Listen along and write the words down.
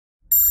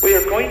We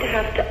are going to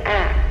have to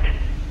act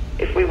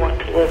if we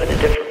want to live in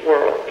a different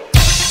world.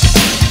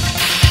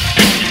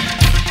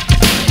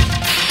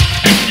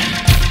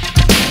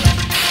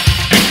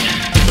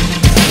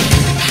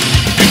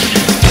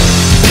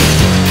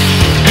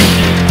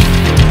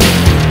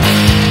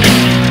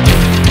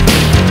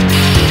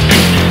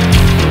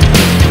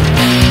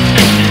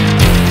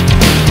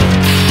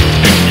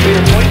 We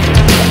are going to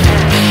have to act.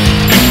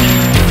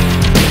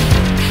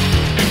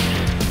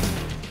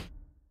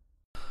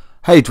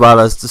 Hey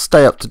Dwellers, to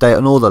stay up to date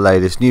on all the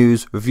latest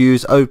news,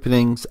 reviews,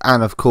 openings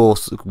and of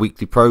course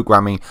weekly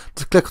programming,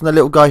 just click on the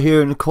little guy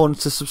here in the corner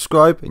to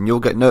subscribe and you'll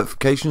get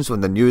notifications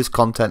when the newest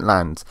content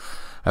lands.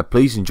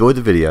 Please enjoy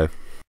the video.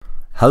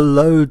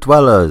 Hello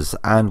Dwellers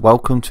and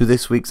welcome to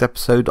this week's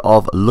episode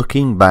of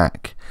Looking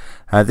Back.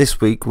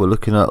 This week we're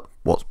looking at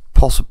what's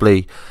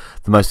possibly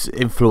the most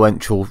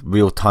influential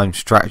real-time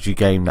strategy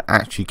game that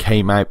actually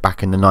came out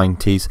back in the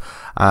 90s,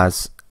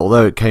 as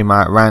although it came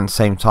out around the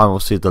same time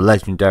obviously the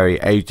legendary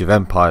Age of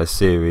Empires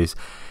series,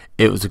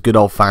 it was a good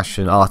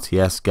old-fashioned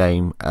RTS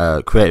game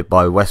created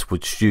by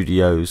Westwood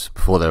Studios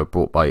before they were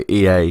bought by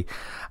EA,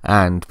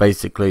 and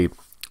basically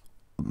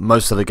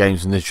most of the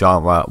games in this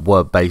genre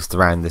were based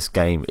around this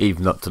game,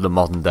 even up to the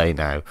modern day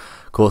now.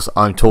 Of course,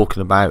 I'm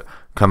talking about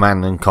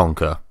Command &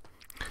 Conquer.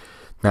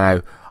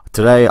 Now,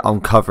 today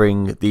I'm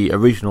covering the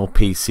original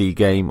PC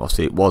game.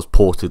 Obviously it was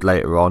ported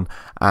later on,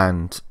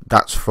 and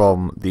that's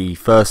from the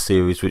first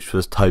series, which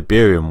was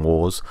Tiberium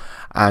Wars,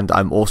 and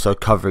I'm also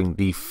covering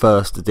the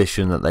first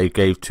edition that they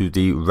gave to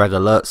the Red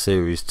Alert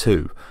series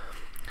too.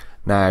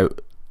 Now,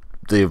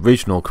 the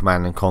original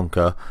Command &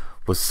 Conquer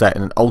was set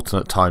in an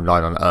alternate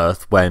timeline on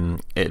Earth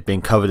when it had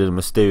been covered in a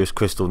mysterious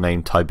crystal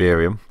named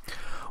Tiberium.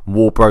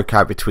 War broke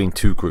out between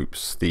two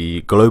groups: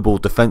 the Global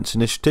Defense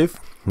Initiative,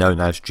 known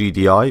as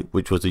GDI,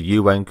 which was a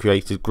UN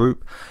created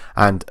group,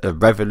 and a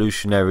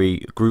revolutionary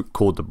group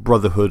called the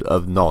Brotherhood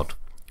of Nod,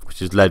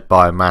 which is led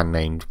by a man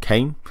named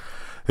Cain,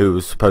 who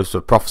was supposed to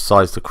have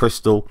prophesized the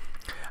crystal.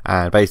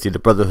 And basically the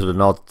Brotherhood of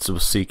Nod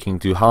was seeking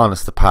to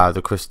harness the power of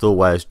the crystal,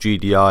 whereas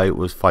GDI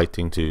was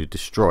fighting to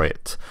destroy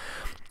it.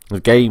 The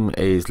game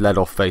is led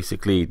off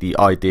basically the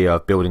idea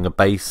of building a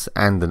base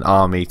and an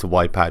army to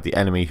wipe out the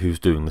enemy who's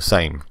doing the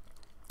same.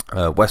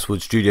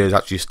 Westwood Studios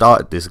actually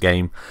started this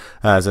game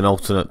as an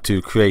alternate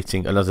to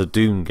creating another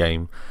Doom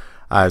game,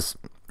 as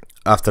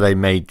after they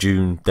made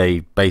Dune they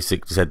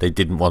basically said they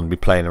didn't want to be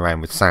playing around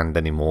with sand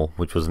anymore,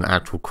 which was an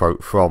actual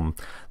quote from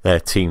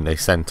their team they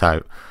sent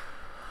out.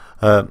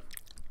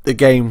 The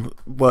game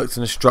works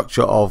in a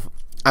structure of,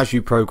 as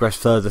you progress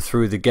further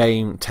through the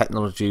game,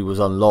 technology was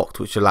unlocked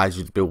which allows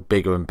you to build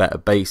bigger and better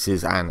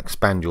bases and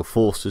expand your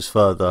forces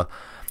further.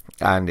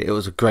 And it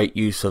was a great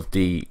use of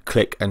the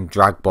click and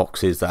drag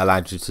boxes that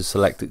allowed you to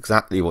select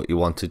exactly what you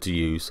wanted to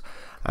use.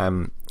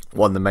 One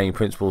of the main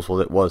principles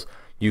was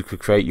you could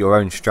create your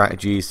own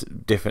strategies,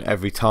 different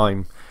every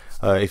time,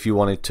 if you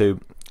wanted to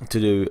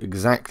do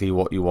exactly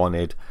what you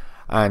wanted.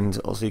 And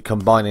obviously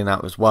combining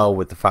that as well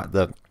with the fact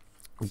that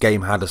the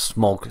game had a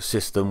smog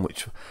system,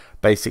 which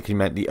basically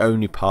meant the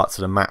only parts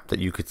of the map that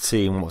you could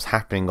see and what was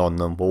happening on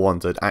them were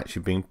ones that had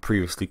actually been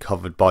previously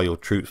covered by your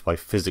troops by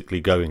physically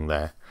going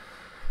there.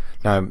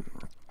 Now,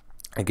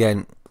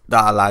 again,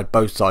 that allowed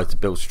both sides to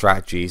build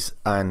strategies,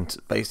 and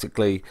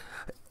basically,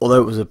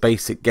 although it was a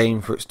basic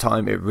game for its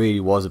time, it really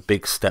was a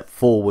big step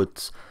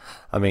forwards.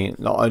 I mean,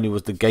 not only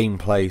was the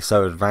gameplay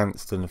so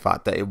advanced in the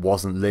fact that it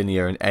wasn't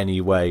linear in any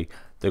way,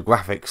 the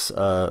graphics,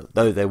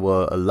 though they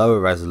were a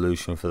lower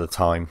resolution for the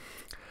time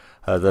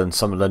than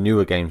some of the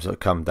newer games that have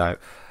come out,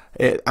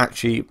 it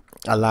actually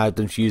allowed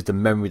them to use the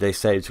memory they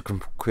saved to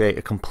create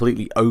a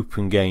completely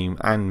open game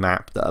and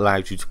map that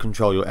allowed you to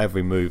control your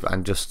every move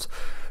and just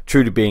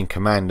truly be in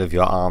command of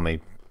your army.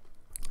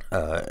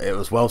 It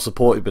was well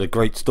supported with a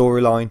great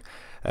storyline.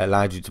 It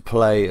allowed you to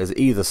play as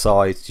either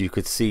side so you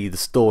could see the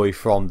story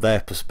from their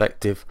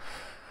perspective.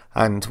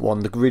 And one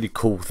of the really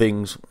cool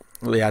things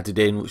they added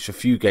in, which a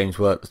few games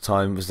were at the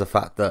time, was the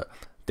fact that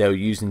they were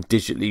using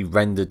digitally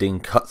rendered in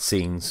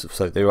cutscenes,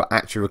 so they were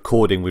actually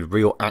recording with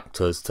real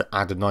actors to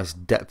add a nice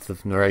depth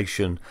of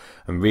narration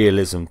and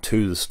realism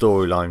to the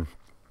storyline.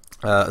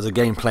 As a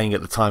game playing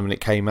at the time when it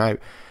came out,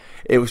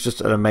 it was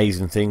just an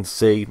amazing thing to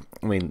see.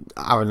 I mean,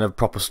 having a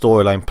proper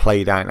storyline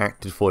played out and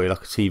acted for you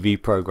like a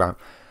TV program,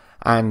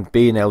 and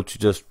being able to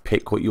just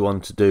pick what you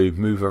want to do,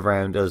 move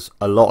around, as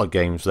a lot of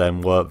games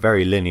then were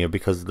very linear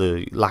because of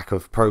the lack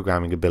of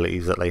programming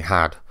abilities that they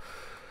had.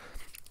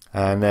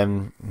 And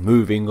then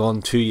moving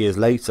on 2 years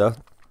later,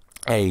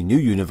 a new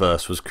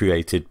universe was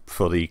created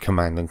for the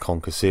Command &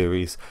 Conquer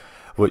series,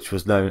 which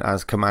was known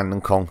as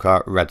Command &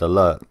 Conquer Red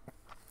Alert.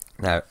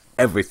 Now,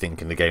 everything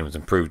in the game was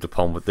improved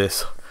upon with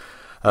this.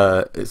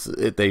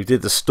 They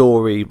did the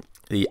story,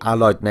 the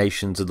Allied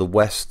nations of the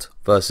West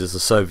versus the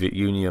Soviet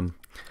Union,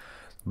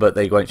 but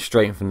they went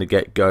straight from the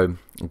get-go.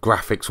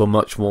 Graphics were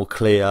much more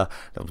clear,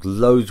 there was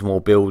loads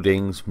more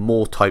buildings,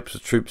 more types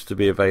of troops to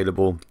be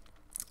available,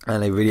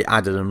 and they really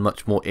added a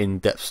much more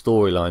in-depth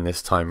storyline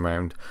this time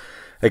round.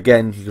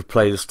 Again, you could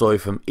play the story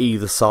from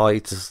either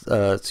side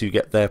to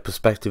get their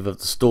perspective of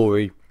the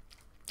story,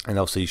 and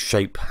obviously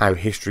shape how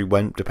history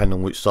went depending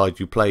on which side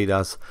you played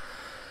as.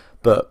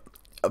 But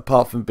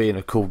apart from being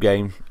a cool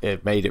game,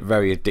 it made it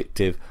very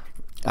addictive,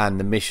 and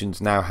the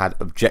missions now had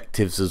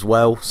objectives as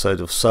well, so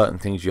there were certain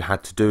things you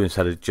had to do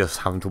instead of just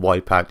having to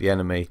wipe out the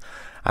enemy,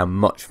 and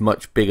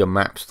much bigger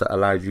maps that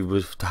allowed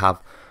you to have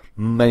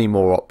many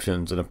more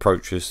options and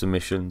approaches to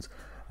missions.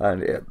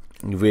 And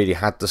you really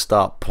had to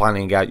start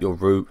planning out your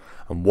route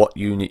and what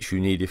units you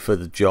needed for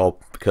the job,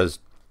 because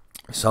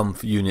some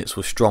units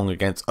were strong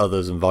against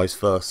others and vice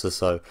versa,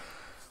 so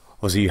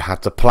obviously you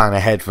had to plan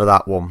ahead for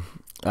that one.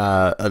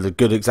 A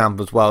good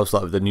example as well is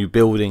like with the new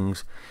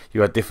buildings,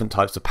 you had different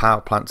types of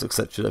power plants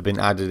etc that have been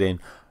added in,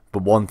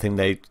 but one thing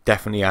they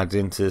definitely added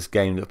into this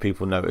game that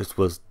people noticed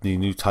was the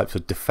new types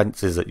of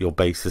defences that your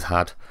bases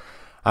had,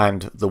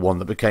 and the one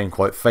that became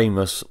quite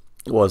famous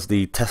was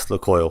the Tesla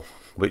coil,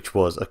 which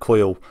was a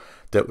coil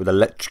that would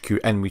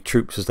electrocute enemy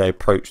troops as they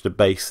approached the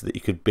base, that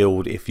you could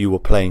build if you were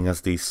playing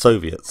as the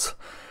Soviets.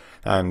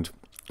 And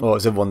well,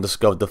 as everyone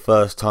discovered the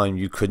first time,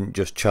 you couldn't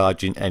just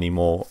charge in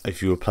anymore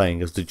if you were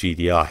playing as the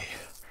GDI.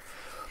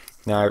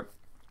 Now,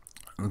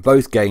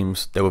 both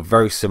games, they were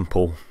very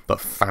simple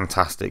but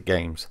fantastic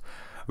games.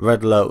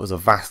 Red Alert was a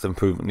vast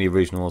improvement in the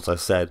original, as I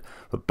said,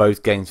 but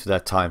both games for their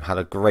time had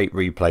a great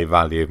replay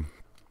value.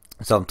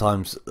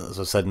 Sometimes, as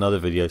I said in other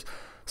videos,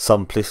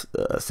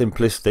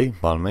 simplicity,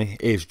 pardon me,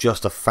 is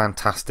just a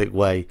fantastic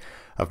way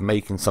of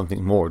making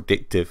something more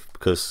addictive,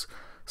 because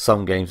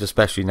some games,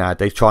 especially now,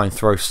 they try and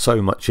throw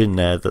so much in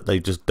there that they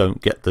just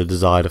don't get the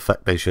desired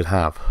effect they should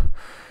have.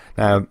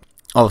 Now,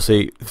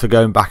 obviously, for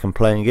going back and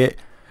playing it,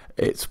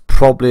 it's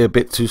probably a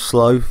bit too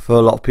slow for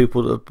a lot of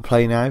people to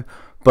play now,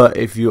 but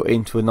if you're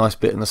into a nice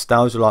bit of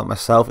nostalgia like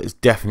myself, it's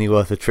definitely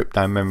worth a trip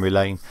down memory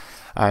lane.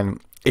 And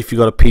if you've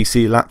got a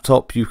PC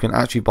laptop, you can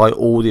actually buy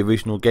all the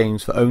original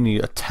games for only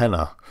a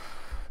tenner,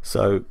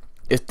 so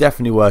it's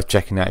definitely worth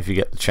checking out if you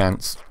get the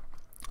chance.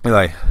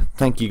 Anyway,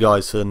 thank you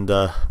guys and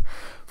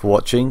for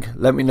watching.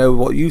 Let me know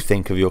what you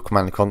think of your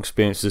Command & Conquer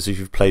experiences if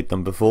you've played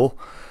them before.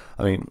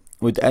 I mean,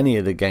 with any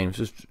of the games,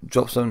 just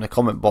drop some in the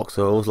comment box.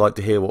 I always like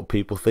to hear what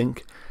people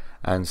think,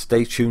 and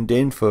stay tuned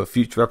in for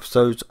future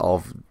episodes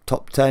of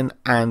Top 10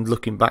 and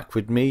Looking Back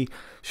with me,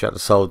 Shadow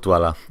Soul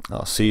Dweller.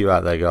 I'll see you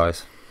out there,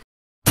 guys.